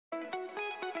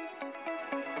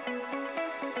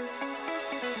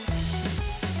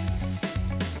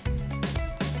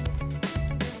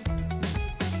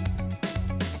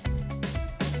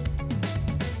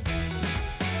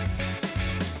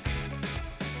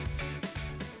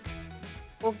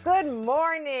Well, good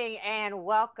morning and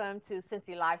welcome to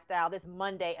Cincy Lifestyle, this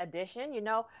Monday edition.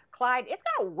 Clyde, it's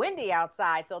kind of windy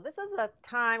outside, so this is a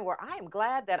time where I am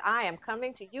glad that I am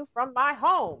coming to you from my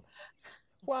home.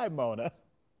 Why, Mona?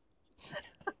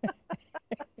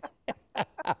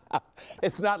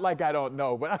 It's not like I don't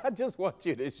know, but I just want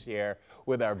you to share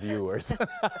with our viewers.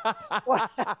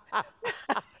 What?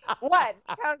 What?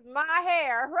 Because my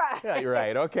hair, right? Yeah, you're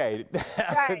right. Okay.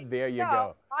 Right. There you No,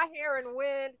 go. my hair and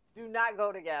wind do not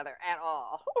go together at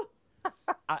all.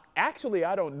 Actually,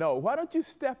 I don't know. Why don't you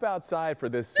step outside for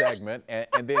this segment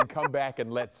and then come back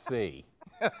and let's see?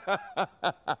 Not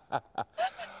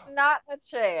a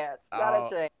chance. Not a Uh,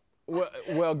 chance.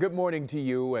 well, good morning to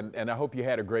you, and I hope you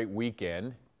had a great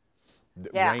weekend,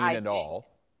 Yeah, rain I and did. all.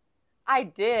 I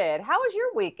did. How was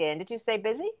your weekend? Did you stay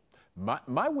busy?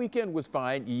 My weekend was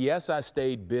fine. Yes, I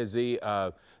stayed busy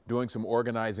doing some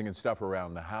organizing and stuff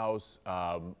around the house.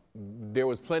 There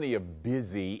was plenty of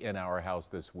busy in our house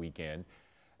this weekend.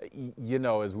 You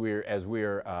know, as we're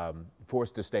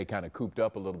forced to stay kind of cooped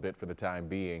up a little bit for the time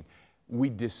being, we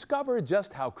discover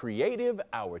just how creative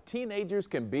our teenagers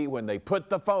can be when they put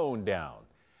the phone down.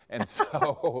 And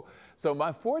so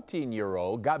my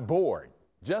 14-year-old got bored,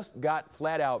 just got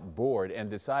flat out bored, and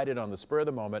decided on the spur of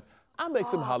the moment, I'll make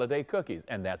some Oh, holiday cookies.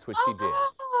 And that's what she did.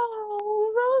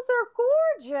 oh, those are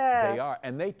They gorgeous. are,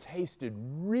 and they tasted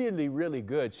really, really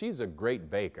good. She's a great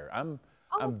baker. Oh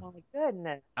I'm, my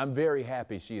goodness. I'm very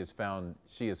happy she has found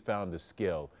a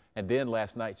skill. And then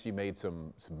last night she made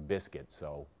some biscuits.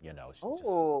 So she just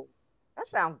Oh, that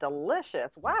sounds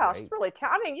delicious. Wow, she's great. really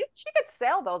talented. I mean, she could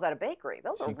sell those at a bakery.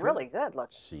 Those are She could. really good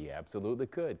looking. She absolutely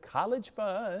could. College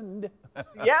fund.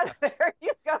 Yeah, there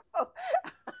you go.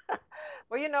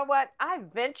 Well, you know what? I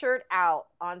ventured out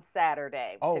on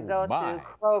Saturday to Oh go to my!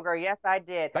 Kroger. Yes, I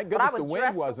did. Thank But I goodness the was wind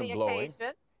dressed for wasn't the blowing.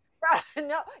 occasion. Right.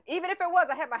 No, even if it was,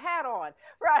 I had my hat on.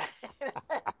 Right.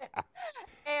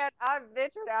 And I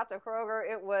ventured out to Kroger.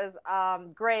 It was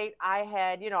great.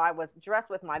 I was dressed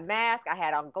with my mask. I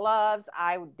had on gloves.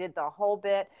 I did the whole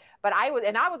bit. But I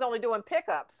was only doing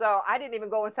pickup. So I didn't even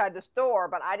go inside the store,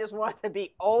 but I just wanted to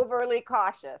be overly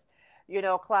cautious,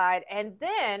 Clyde. And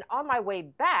then on my way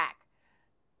back,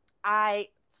 I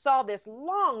saw this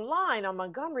long line on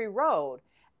Montgomery Road,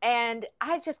 and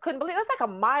I just couldn't believe it. It was like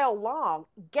a mile long.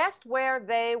 Guess where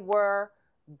they were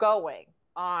going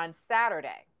on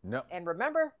Saturday? No. And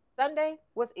remember, Sunday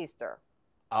was Easter.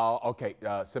 Oh, okay.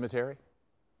 Cemetery.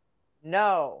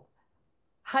 No,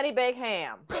 honey baked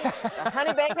ham. The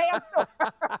honey baked ham store.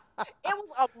 It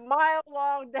was a mile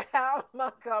long down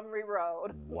Montgomery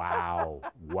Road. Wow.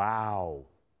 Wow.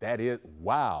 That is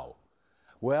wow.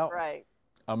 Well, Right.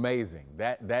 amazing.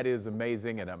 That is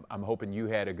amazing, and I'm hoping you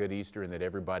had a good Easter and that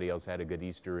everybody else had a good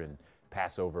Easter and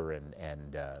Passover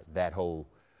and that whole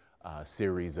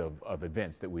series of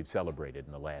events that we've celebrated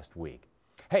in the last week.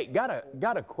 Hey, got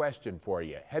a question for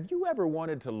you. Have you ever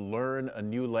wanted to learn a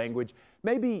new language?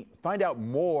 Maybe find out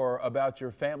more about your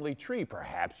family tree.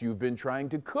 Perhaps you've been trying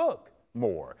to cook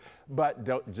more, but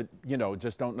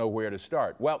just don't know where to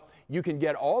start. Well, you can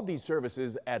get all these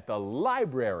services at the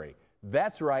library.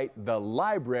 That's right, the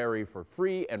library for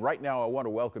free. And right now I want to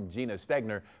welcome Gina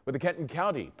Stegner with the Kenton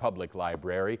County Public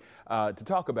Library to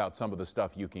talk about some of the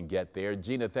stuff you can get there.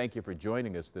 Gina, thank you for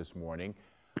joining us this morning.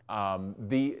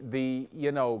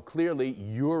 Clearly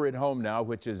you're at home now,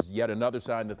 which is yet another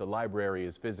sign that the library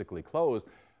is physically closed,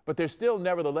 but there's still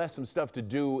nevertheless some stuff to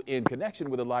do in connection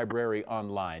with the library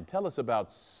online. Tell us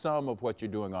about some of what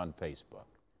you're doing on Facebook.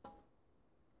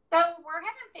 So we're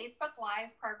having Facebook Live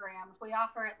programs. We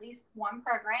offer at least one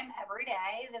program every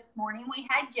day. This morning we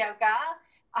had yoga.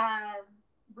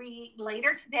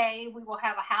 Later today we will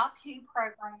have a how-to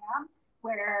program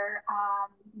where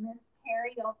Miss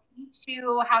Carrie will teach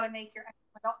you how to make your own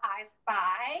little I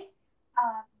Spy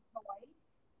toy.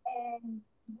 And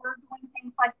we're doing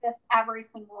things like this every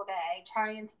single day,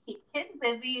 trying to keep kids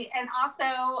busy and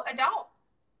also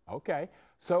adults. Okay,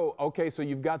 so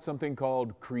you've got something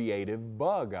called Creative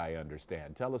Bug, I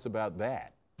understand. Tell us about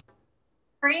that.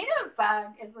 Creative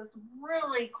Bug is this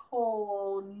really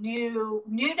cool new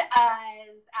to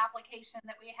us application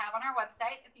that we have on our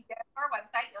website. If you go to our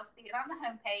website, you'll see it on the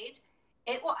homepage.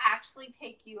 It will actually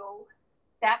take you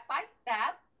step by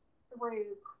step through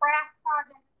craft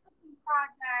projects, cooking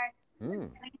projects,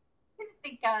 anything you can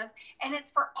think of, and it's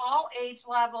for all age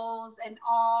levels and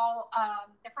all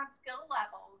different skill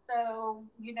levels. So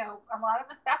a lot of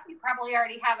the stuff you probably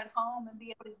already have at home, and be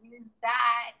able to use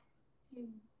that to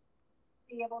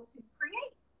be able to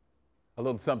create. A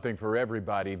little something for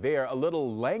everybody there. A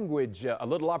little language, a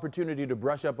little opportunity to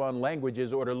brush up on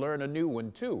languages or to learn a new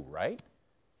one too, right?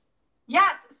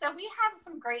 Yes, so we have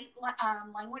some great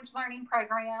language learning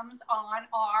programs on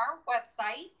our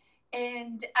website,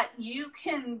 and you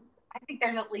can, I think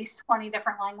there's at least 20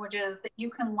 different languages that you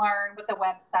can learn with the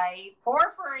website for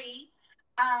free.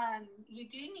 You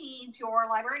do need your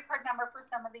library card number for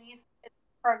some of these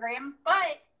programs,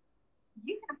 but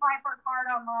you can apply for a card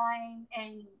online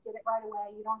and get it right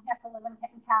away. You don't have to live in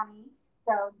Kenton County,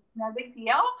 so no big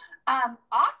deal.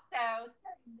 Also,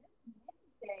 starting this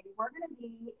Wednesday, we're going to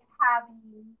be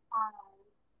having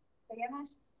Spanish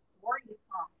story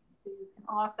time, so you can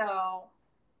also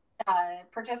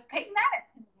participate in that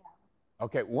at 10 a.m.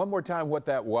 Okay, one more time what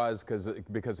that was, because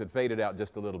it faded out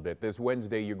just a little bit. This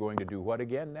Wednesday, you're going to do what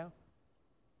again now?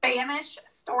 Spanish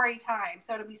story time.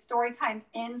 So it'll be story time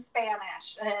in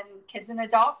Spanish, and kids and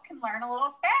adults can learn a little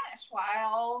Spanish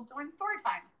while doing story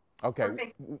time.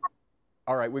 Okay.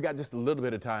 All right, we got just a little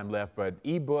bit of time left, but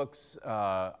ebooks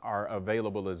are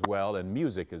available as well, and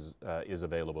music is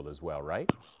available as well, right?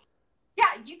 Yeah,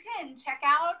 you can check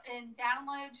out and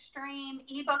download, stream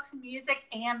ebooks, music,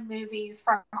 and movies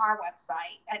from our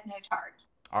website at no charge.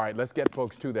 All right, let's get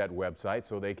folks to that website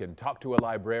so they can talk to a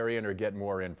librarian or get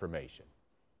more information.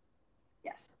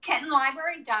 Yes,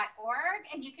 KentonLibrary.org,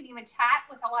 and you can even chat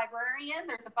with a librarian.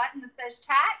 There's a button that says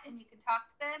chat, and you can talk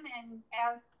to them and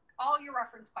ask all your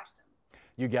reference questions.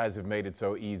 You guys have made it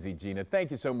so easy, Gina.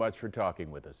 Thank you so much for talking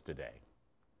with us today.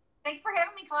 Thanks for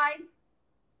having me, Clyde.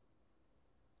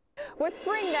 With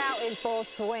spring now in full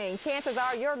swing, chances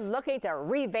are you're looking to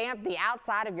revamp the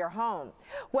outside of your home.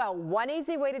 Well, one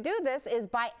easy way to do this is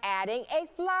by adding a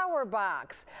flower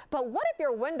box. But what if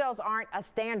your windows aren't a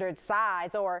standard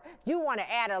size, or you want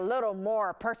to add a little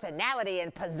more personality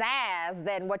and pizzazz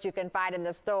than what you can find in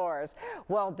the stores?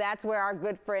 Well, that's where our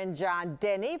good friend John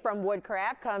Denny from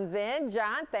Woodcraft comes in.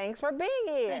 John, thanks for being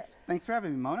here. Thanks for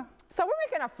having me, Mona. So we're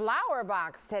making a flower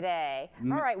box today.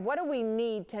 All right, what do we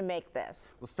need to make this?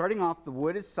 Well, starting off, the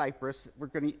wood is cypress. We're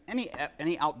going to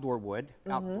any outdoor wood.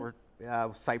 Outdoor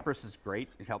cypress is great.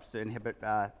 It helps to inhibit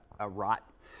rot.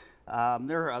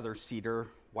 There are other cedar,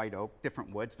 white oak,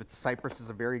 different woods, but cypress is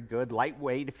a very good,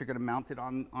 lightweight if you're going to mount it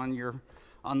on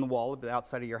the wall of the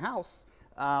outside of your house.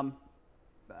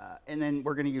 And then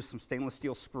we're going to use some stainless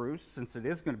steel screws since it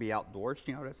is going to be outdoors.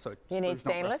 You know, so you need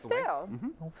stainless steel,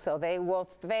 so they will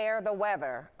fare the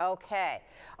weather. Okay.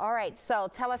 All right. So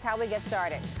tell us how we get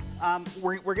started.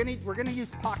 We're going to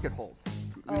use pocket holes.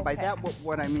 And by that,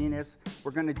 what I mean is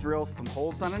we're going to drill some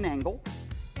holes on an angle,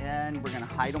 and we're going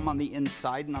to hide them on the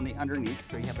inside and on the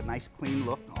underneath, so you have a nice clean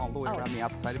look all the way around the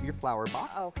outside of your flower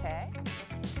box. Okay.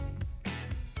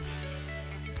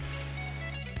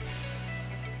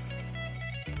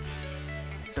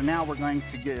 So now we're going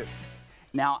to get.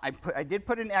 Now I did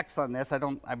put an X on this.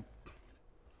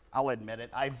 I'll admit it.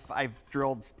 I've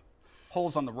drilled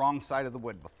holes on the wrong side of the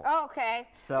wood before. Okay.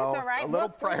 So that's all right. a little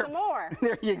Let's put some more.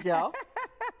 There you go.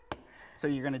 So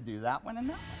you're going to do that one and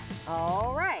that one.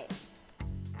 All right.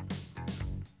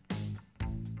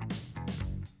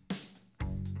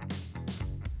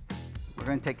 We're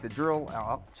going to take the drill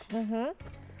out and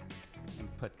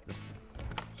put this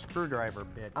screwdriver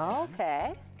bit in.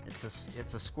 Okay.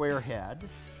 It's a square head.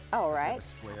 All right. A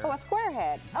square. Oh, a square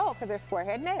head. Oh, because they're square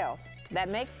head nails. That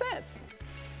makes sense.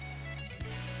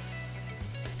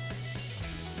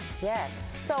 Yeah.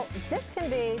 So this can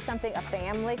be something a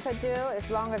family could do as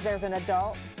long as there's an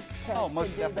adult to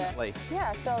most do definitely.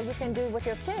 Yeah, so you can do with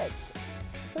your kids.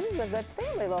 So this is a good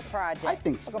family little project. I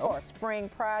think so. Or a spring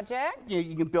project.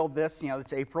 You can build this,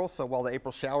 it's April, so while the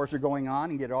April showers are going on,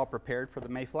 and get it all prepared for the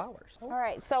May flowers. All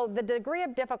right, so the degree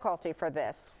of difficulty for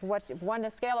this,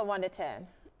 scale of 1 to 10?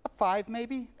 A 5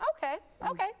 maybe. Okay,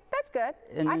 that's good.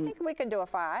 I think we can do a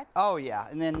 5. Oh yeah,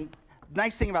 and then the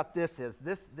nice thing about this is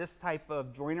this type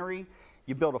of joinery,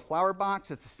 you build a flower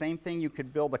box, it's the same thing you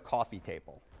could build a coffee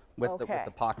table with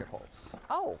the pocket holes.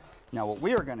 Oh. Now what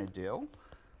we are going to do,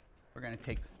 we're going to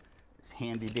take this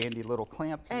handy dandy little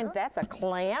clamp here. And that's a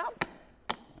clamp.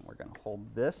 And we're going to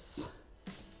hold this.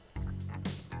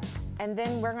 And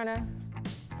then we're going to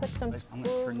put some screws I'm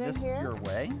going to turn this here. your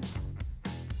way.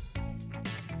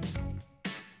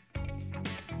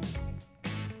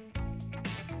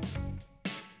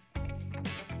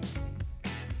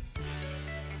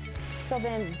 So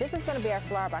then this is going to be our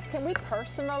flower box. Can we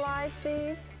personalize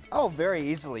these? Oh, very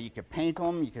easily. You can paint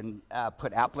them. You can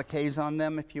put appliques on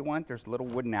them if you want. There's little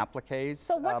wooden appliques.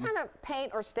 So what kind of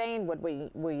paint or stain would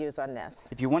we use on this?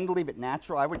 If you wanted to leave it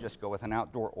natural, I would just go with an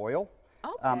outdoor oil.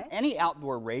 Okay. Any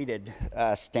outdoor rated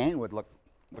stain would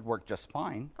work just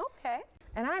fine. Okay.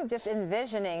 And I'm just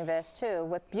envisioning this too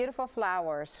with beautiful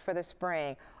flowers for the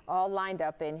spring. all lined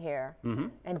up in here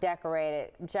and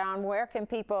decorated. John, where can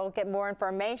people get more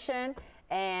information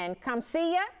and come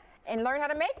see you and learn how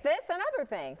to make this and other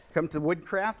things? Come to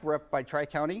Woodcraft. We're up by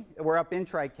Tri-County. We're up in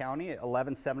Tri-County at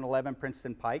 11711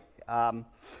 Princeton Pike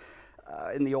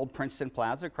in the old Princeton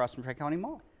Plaza across from Tri-County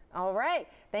Mall. All right.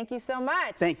 Thank you so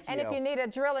much. Thank you. And if you need a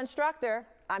drill instructor,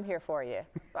 I'm here for you.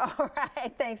 All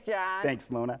right. Thanks, John. Thanks,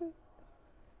 Mona.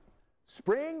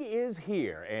 Spring is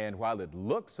here, and while it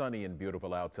looks sunny and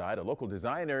beautiful outside, a local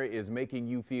designer is making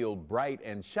you feel bright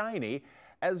and shiny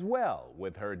as well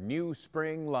with her new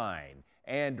spring line.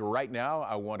 And right now,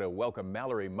 I want to welcome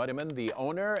Mallory Muddiman, the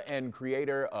owner and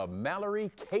creator of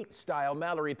Mallory Kate Style.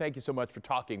 Mallory, thank you so much for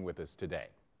talking with us today.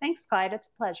 Thanks, Clyde. It's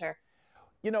a pleasure.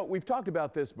 You know, we've talked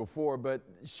about this before, but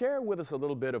share with us a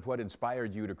little bit of what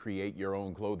inspired you to create your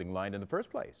own clothing line in the first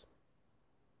place.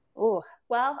 Oh,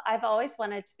 well, I've always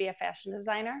wanted to be a fashion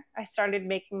designer. I started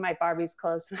making my Barbie's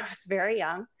clothes when I was very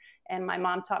young, and my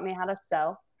mom taught me how to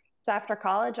sew. So after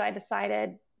college, I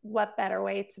decided what better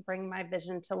way to bring my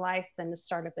vision to life than to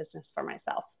start a business for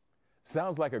myself.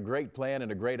 Sounds like a great plan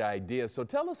and a great idea. So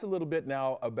tell us a little bit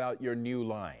now about your new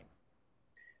line.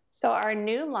 So our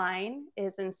new line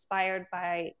is inspired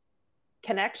by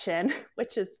connection,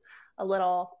 which is a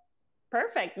little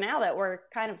perfect now that we're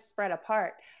kind of spread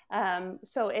apart.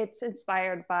 So it's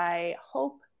inspired by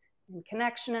hope and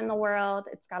connection in the world.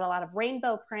 It's got a lot of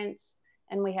rainbow prints,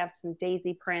 and we have some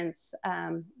daisy prints.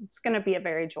 It's going to be a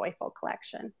very joyful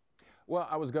collection. Well,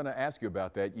 I was going to ask you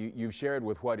about that. You shared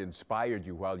with what inspired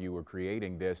you while you were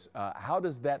creating this. How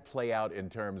does that play out in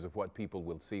terms of what people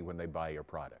will see when they buy your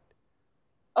product?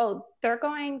 Oh, they're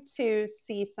going to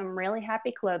see some really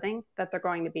happy clothing that they're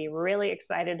going to be really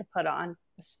excited to put on,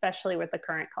 especially with the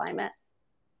current climate.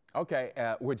 Okay,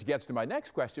 which gets to my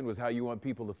next question, was how you want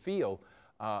people to feel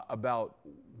about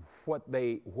what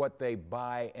they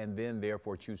buy and then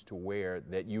therefore choose to wear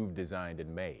that you've designed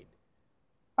and made.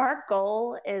 Our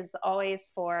goal is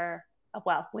always for,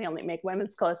 well, we only make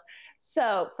women's clothes.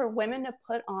 So for women to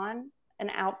put on an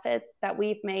outfit that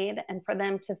we've made and for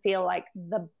them to feel like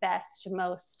the best,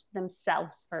 most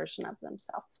themselves version of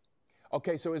themselves.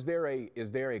 Okay, so is there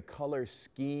a color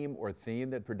scheme or theme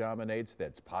that predominates,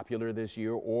 that's popular this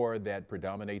year, or that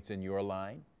predominates in your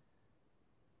line?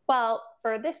 Well,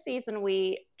 for this season,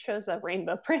 we chose a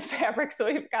rainbow print fabric, so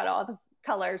we've got all the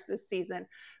colors this season.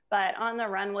 But on the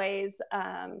runways,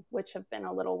 which have been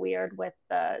a little weird with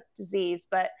the disease,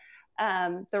 but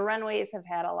the runways have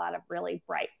had a lot of really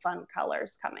bright, fun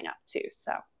colors coming up too,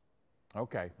 so.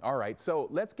 Okay, all right. So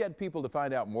let's get people to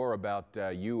find out more about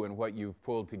you and what you've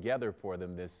pulled together for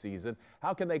them this season.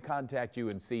 How can they contact you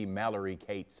and see Mallory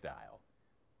Kate Style?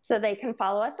 So they can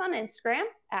follow us on Instagram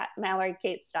at Mallory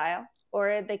Kate Style,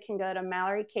 or they can go to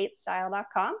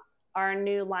MalloryKateStyle.com. Our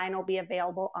new line will be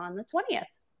available on the 20th.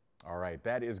 All right,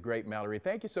 that is great, Mallory.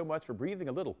 Thank you so much for breathing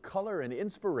a little color and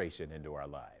inspiration into our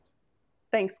lives.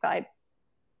 Thanks, Clyde.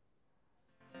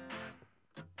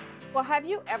 Well, have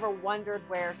you ever wondered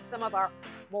where some of our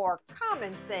more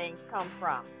common sayings come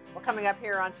from? Well, coming up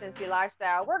here on Cincy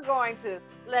Lifestyle, we're going to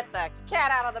let the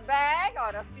cat out of the bag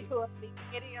on a few of the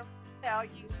idioms to tell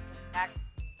you back.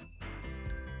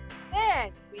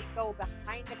 Then we go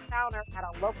behind the counter at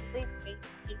a locally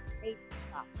made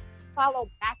shop. Follow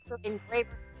Master Engraver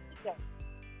today.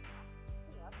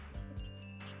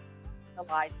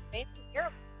 Fancy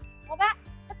airplanes. Well,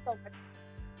 let's go.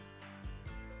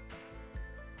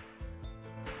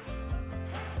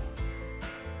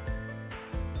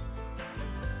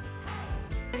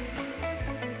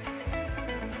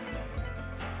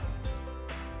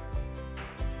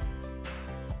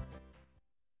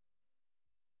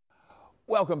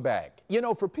 Welcome back. You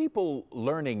know, for people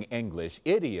learning English,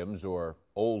 idioms or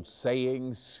old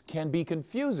sayings can be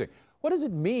confusing. What does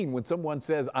it mean when someone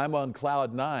says, "I'm on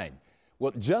cloud nine"?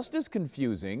 Well, just as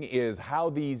confusing is how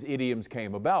these idioms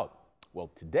came about. Well,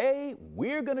 today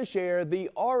we're going to share the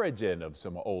origin of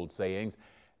some old sayings.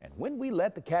 And when we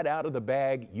let the cat out of the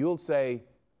bag, you'll say,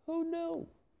 "Who knew?"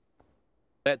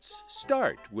 Let's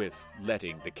start with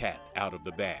letting the cat out of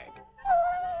the bag.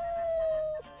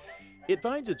 It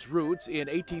finds its roots in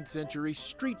 18th century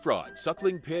street fraud.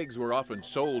 Suckling pigs were often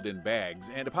sold in bags,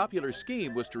 and a popular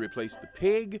scheme was to replace the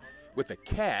pig with a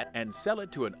cat and sell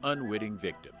it to an unwitting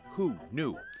victim. Who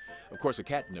knew? Of course, a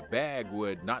cat in a bag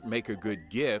would not make a good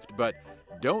gift, but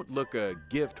don't look a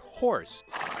gift horse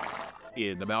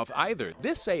in the mouth either.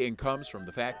 This saying comes from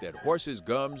the fact that horses'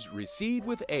 gums recede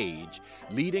with age,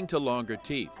 leading to longer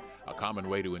teeth. A common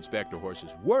way to inspect a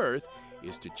horse's worth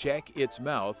is to check its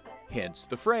mouth, hence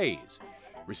the phrase.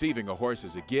 Receiving a horse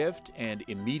as a gift and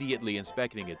immediately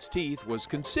inspecting its teeth was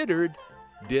considered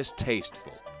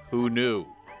distasteful. Who knew?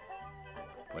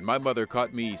 When my mother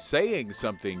caught me saying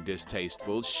something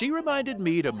distasteful, she reminded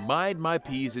me to mind my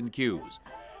P's and Q's.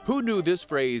 Who knew this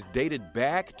phrase dated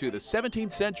back to the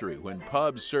 17th century when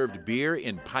pubs served beer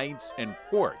in pints and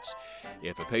quarts?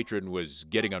 If a patron was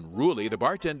getting unruly, the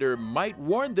bartender might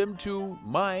warn them to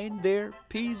mind their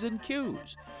P's and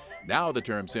Q's. Now the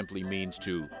term simply means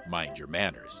to mind your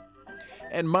manners.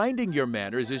 And minding your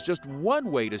manners is just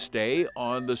one way to stay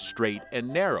on the straight and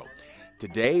narrow.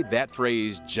 Today, that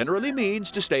phrase generally means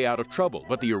to stay out of trouble,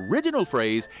 but the original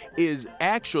phrase is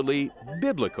actually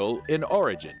biblical in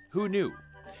origin. Who knew?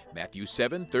 Matthew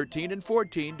 7:13 and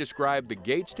 14 describe the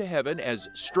gates to heaven as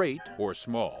straight or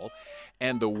small,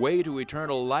 and the way to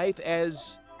eternal life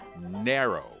as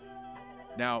narrow.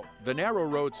 Now, the narrow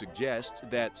road suggests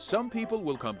that some people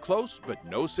will come close, but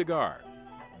no cigar.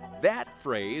 That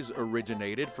phrase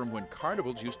originated from when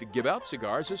carnivals used to give out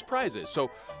cigars as prizes.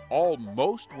 So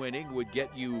almost winning would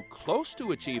get you close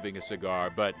to achieving a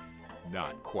cigar, but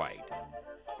not quite.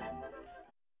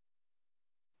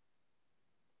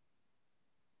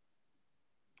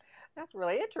 That's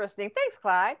really interesting. Thanks,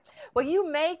 Clyde. Well, you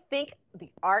may think the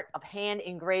art of hand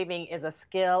engraving is a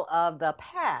skill of the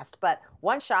past, but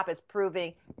one shop is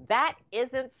proving that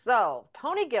isn't so.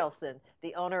 Tony Gilson,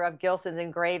 the owner of Gilson's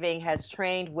Engraving, has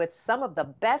trained with some of the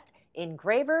best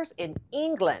engravers in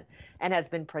England and has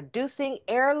been producing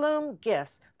heirloom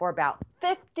gifts for about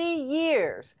 50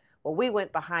 years. Well, we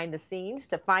went behind the scenes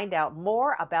to find out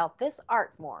more about this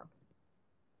art form.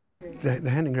 The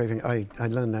hand engraving, I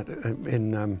learned that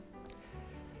in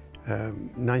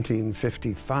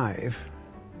 1955.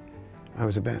 I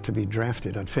was about to be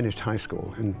drafted. I'd finished high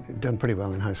school and done pretty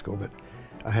well in high school, but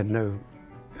I had no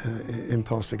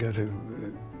impulse to go to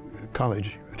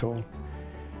college at all,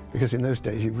 because in those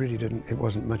days you really didn't, it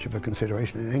wasn't much of a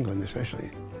consideration in England especially.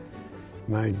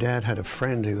 My dad had a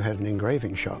friend who had an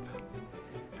engraving shop,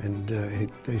 and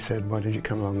they said, why don't you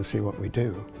come along and see what we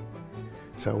do?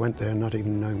 So I went there not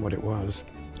even knowing what it was,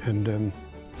 and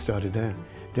started there.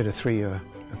 Did a 3-year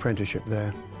apprenticeship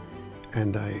there,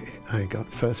 and I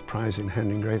got first prize in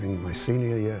hand engraving my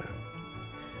senior year.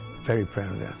 Very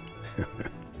proud of that.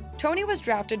 Tony was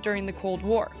drafted during the Cold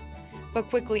War, but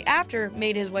quickly after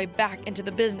made his way back into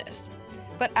the business,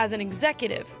 but as an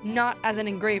executive, not as an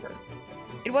engraver.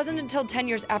 It wasn't until 10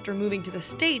 years after moving to the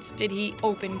States did he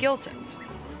open Gilson's.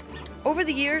 Over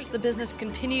the years, the business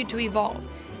continued to evolve,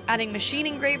 adding machine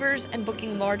engravers and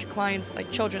booking large clients like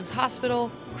Children's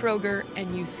Hospital, Kroger,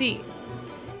 and UC.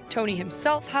 Tony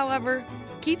himself, however,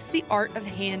 keeps the art of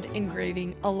hand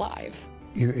engraving alive.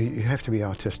 You have to be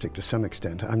artistic to some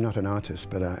extent. I'm not an artist,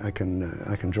 but I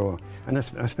can draw. And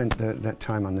I spent that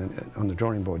time on the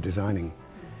drawing board designing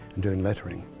and doing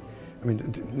lettering. I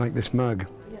mean, like this mug,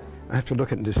 yeah. I have to look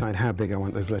at it and decide how big I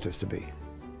want those letters to be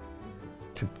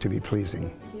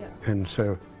pleasing. Yeah. And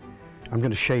so I'm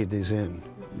going to shade these in.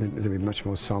 It'll be much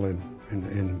more solid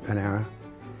in an hour.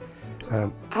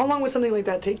 How long would something like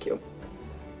that take you?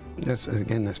 That's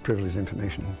privileged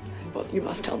information. Well, you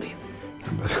must tell me.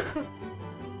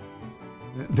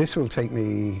 This will take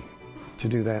me, to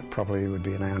do that probably would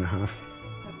be an hour and a half.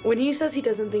 When he says he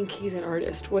doesn't think he's an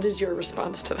artist, what is your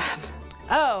response to that?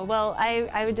 Oh, well,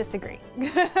 I would disagree.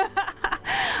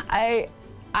 I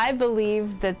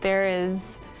believe that there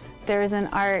is an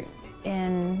art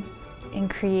in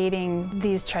creating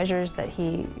these treasures that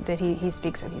he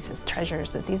speaks of. He says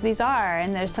treasures, that these are,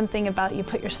 and there's something about you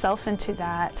put yourself into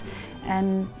that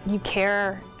and you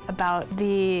care about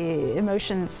the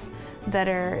emotions that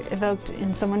are evoked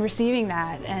in someone receiving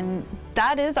that, and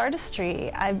that is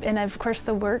artistry. And of course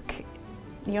the work,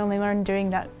 you only learn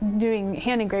doing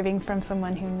hand engraving from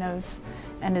someone who knows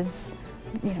and is,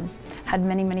 had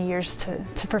many years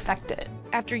to perfect it.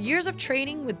 After years of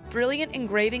training with brilliant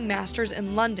engraving masters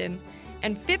in London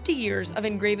and 50 years of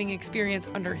engraving experience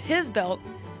under his belt,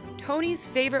 Tony's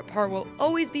favorite part will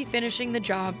always be finishing the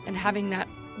job and having that,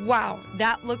 wow,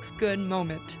 that looks good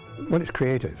moment. When it's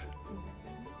creative,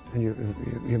 and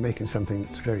you're making something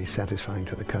that's very satisfying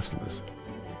to the customers,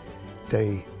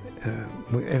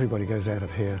 everybody goes out of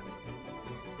here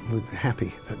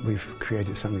happy that we've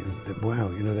created something that, wow,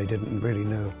 they didn't really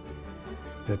know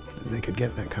that they could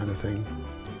get that kind of thing.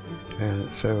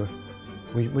 So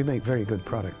we make very good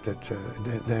product that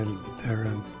they're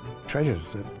treasures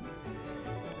that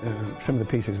some of the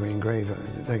pieces we engrave,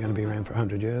 they're going to be around for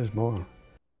 100 years more.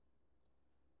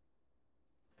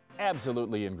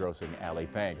 Absolutely engrossing, Allie.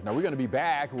 Thanks. Now we're going to be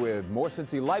back with more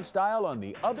Cincy Lifestyle on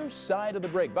the other side of the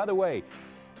break. By the way,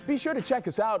 be sure to check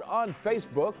us out on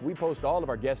Facebook. We post all of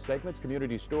our guest segments,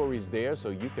 community stories there,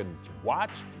 so you can watch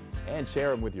and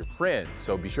share them with your friends.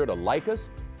 So be sure to like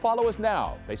us, Follow us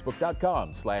now,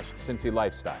 facebook.com/Cincy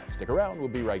Lifestyle. Stick around, we'll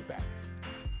be right back.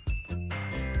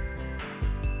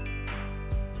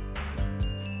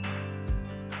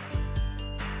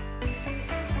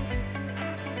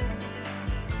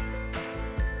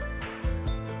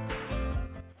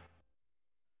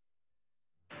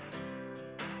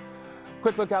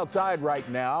 Quick look outside right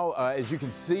now. As you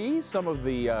can see, some of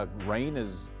the rain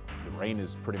is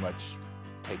pretty much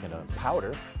taking a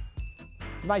powder.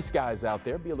 Nice skies out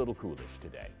there. Be a little coolish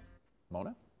today.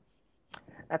 Mona?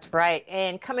 That's right.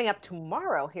 And coming up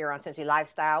tomorrow here on Cincy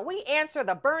Lifestyle, we answer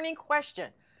the burning question.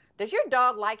 Does your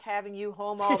dog like having you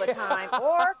home all the time,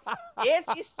 or is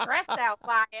he stressed out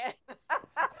by it?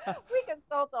 We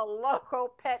consult a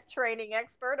local pet training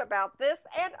expert about this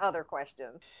and other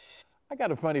questions. I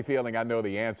got a funny feeling I know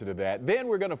the answer to that. Then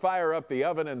we're going to fire up the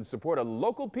oven and support a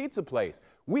local pizza place.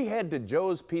 We head to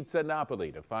Joe's Pizza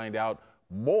Napoli to find out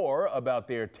more about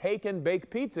their take and bake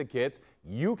pizza kits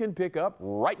you can pick up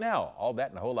right now. All that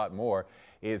and a whole lot more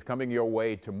is coming your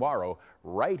way tomorrow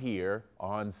right here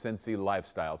on Cincy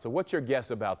Lifestyle. So what's your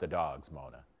guess about the dogs,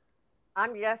 Mona?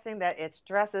 I'm guessing that it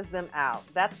stresses them out.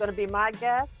 That's going to be my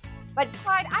guess. But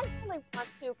Clyde, I really want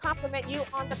to compliment you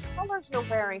on the colors you're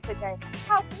wearing today.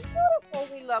 How beautiful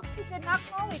we look. We did not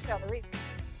call each other either.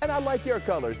 And I like your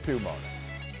colors too, Mona.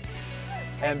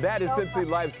 And that is Cincy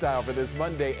Lifestyle for this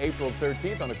Monday, April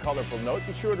 13th. On a colorful note,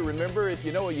 be sure to remember, if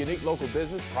you know a unique local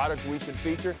business product we should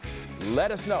feature,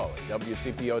 let us know at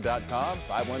WCPO.com,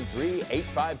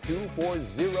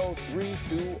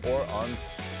 513-852-4032, or on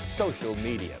social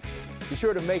media. Be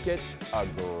sure to make it a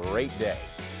great day.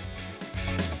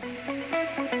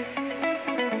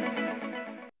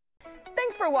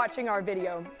 Thanks for watching our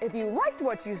video. If you liked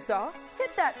what you saw,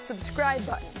 hit that subscribe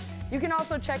button. You can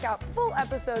also check out full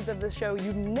episodes of the show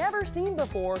you've never seen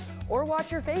before, or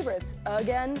watch your favorites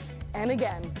again and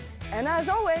again. And as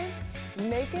always,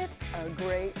 make it a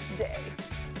great day.